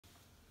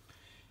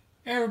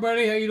Hey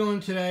everybody, how you doing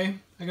today?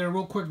 I got a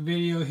real quick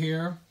video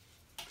here.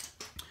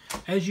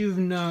 As you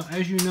know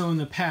in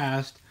the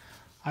past,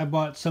 I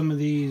bought some of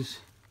these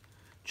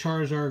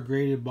Charizard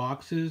graded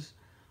boxes.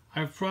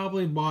 I've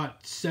probably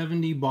bought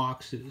 70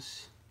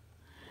 boxes.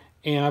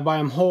 And I buy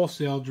them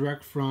wholesale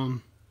direct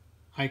from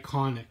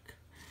Iconic.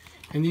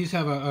 And these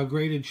have a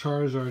graded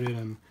Charizard in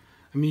them.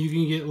 I mean, you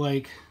can get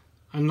like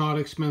a not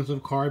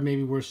expensive card,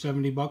 maybe worth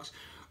 70 bucks,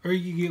 or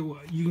you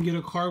can get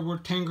a card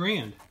worth 10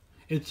 grand.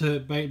 It's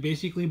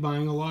basically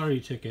buying a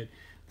lottery ticket.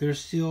 They're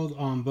sealed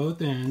on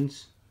both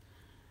ends,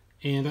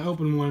 and I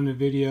opened one in the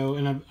video,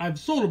 and I've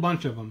sold a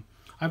bunch of them.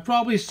 I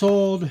probably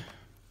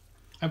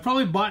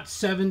bought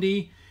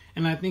 70,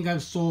 and I think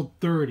I've sold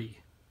 30.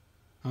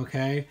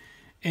 Okay,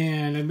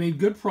 and I made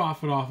good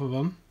profit off of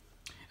them.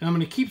 And I'm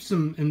going to keep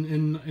some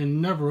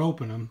and never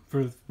open them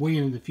for way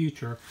into the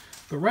future.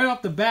 But right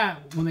off the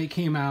bat, when they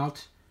came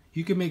out,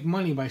 you could make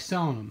money by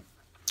selling them.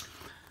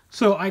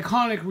 So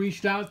Iconic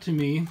reached out to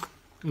me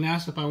and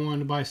asked if I wanted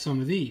to buy some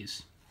of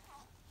these.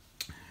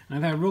 And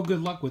I've had real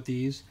good luck with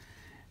these.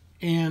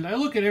 And I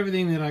look at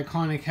everything that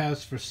Iconic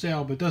has for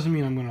sale, but it doesn't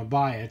mean I'm going to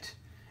buy it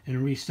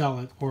and resell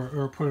it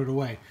or put it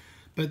away.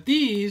 But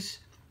these,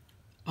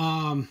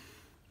 you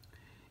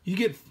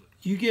get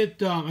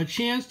a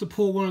chance to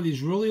pull one of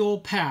these really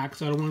old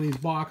packs out of one of these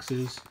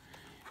boxes.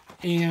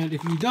 And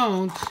if you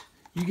don't,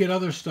 you get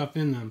other stuff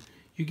in them.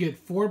 You get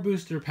 4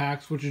 booster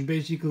packs, which is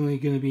basically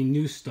going to be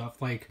new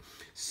stuff, like,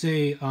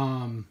 say,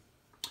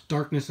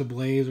 Darkness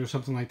Ablaze or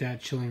something like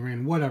that, Chilling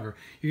Rain, whatever.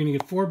 You're going to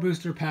get 4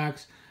 booster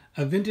packs,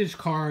 a vintage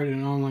card, and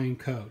an online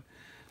code.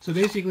 So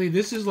basically,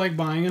 this is like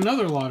buying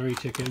another lottery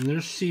ticket, and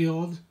they're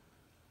sealed,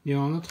 you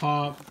know, on the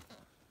top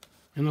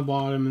and the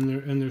bottom,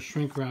 and they're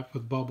shrink wrapped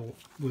with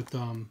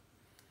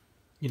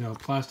you know,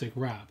 plastic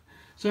wrap.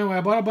 So anyway,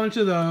 I bought a bunch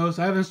of those.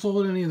 I haven't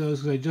sold any of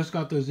those because I just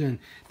got those in.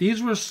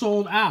 These were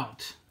sold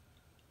out,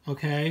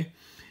 okay?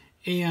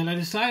 And I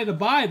decided to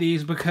buy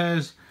these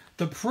because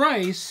the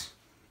price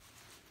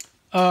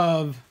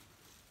of,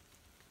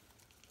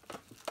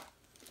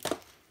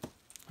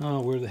 oh,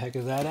 where the heck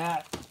is that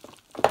at?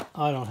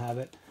 I don't have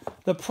it.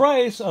 The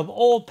price of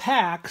old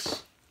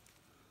packs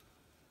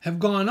have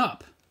gone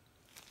up.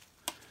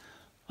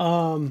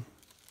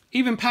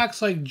 Even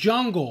packs like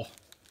Jungle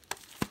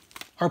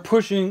are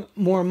pushing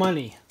more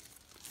money.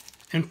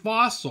 And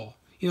Fossil,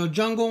 you know,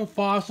 Jungle,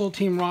 Fossil,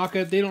 Team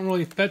Rocket, they don't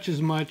really fetch as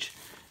much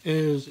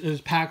as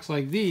packs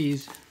like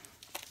these,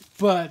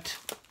 but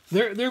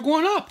they're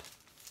going up.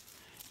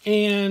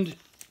 And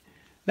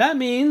that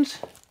means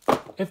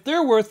if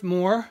they're worth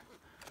more,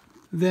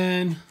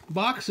 then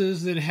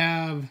boxes that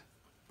have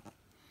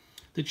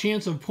the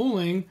chance of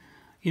pulling,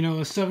 you know,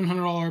 a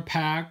 $700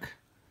 pack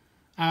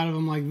out of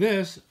them like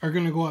this are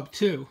going to go up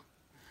too.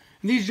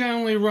 And these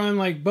generally run,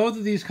 like, both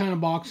of these kind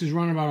of boxes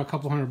run about a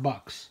couple $100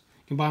 bucks.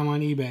 You can buy them on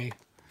eBay.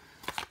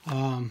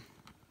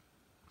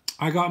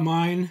 I got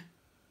mine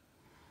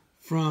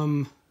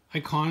from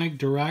Iconic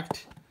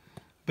direct,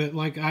 but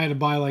like I had to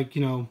buy, like,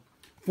 you know,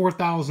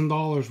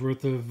 $4,000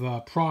 worth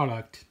of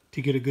product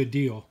to get a good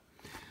deal.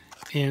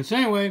 And so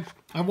anyway,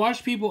 I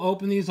watched people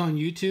open these on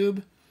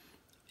YouTube,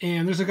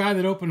 and there's a guy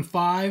that opened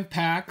 5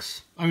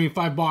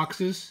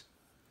 boxes,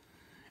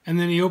 and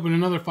then he opened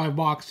another 5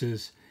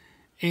 boxes,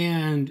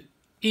 and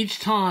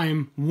each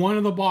time one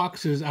of the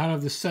boxes out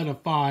of the set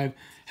of 5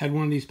 had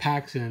one of these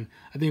packs in.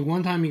 I think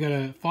one time he got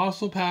a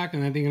Fossil pack,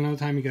 and I think another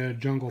time he got a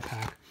Jungle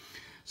pack.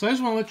 So I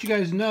just want to let you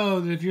guys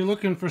know that if you're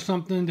looking for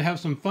something to have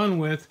some fun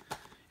with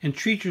and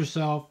treat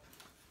yourself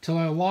to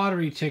a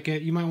lottery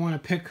ticket, you might want to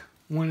pick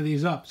one of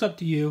these up. It's up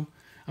to you.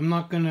 I'm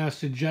not going to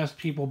suggest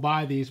people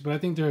buy these, but I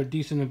think they're a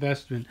decent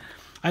investment.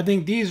 I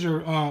think these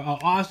are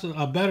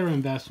a better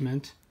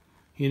investment,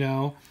 you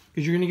know,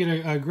 because you're going to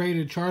get a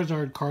graded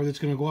Charizard card that's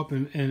going to go up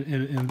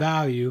in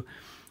value.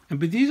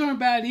 But these aren't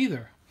bad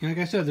either. And like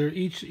I said, they're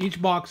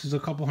each box is a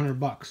couple $100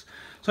 bucks.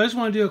 So I just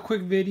want to do a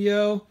quick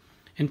video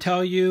and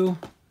tell you,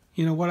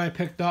 you know, what I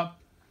picked up.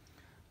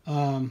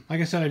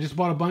 Like I said, I just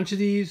bought a bunch of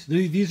these.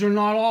 These are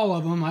not all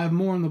of them. I have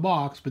more in the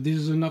box, but this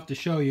is enough to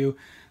show you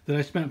that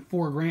I spent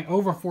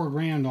over $4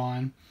 grand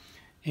on.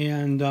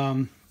 And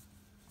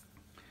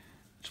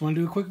just want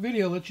to do a quick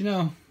video, let you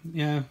know.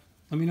 Yeah,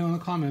 let me know in the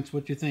comments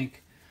what you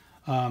think.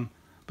 But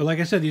like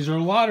I said, these are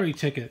a lottery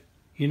ticket.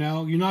 You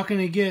know, you're not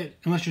going to get,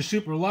 unless you're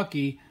super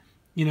lucky,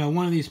 you know,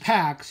 one of these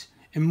packs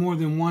in more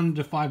than 1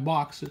 to 5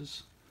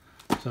 boxes.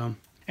 So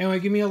anyway,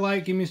 give me a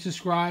like, give me a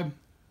subscribe.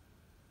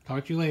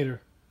 Talk to you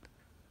later.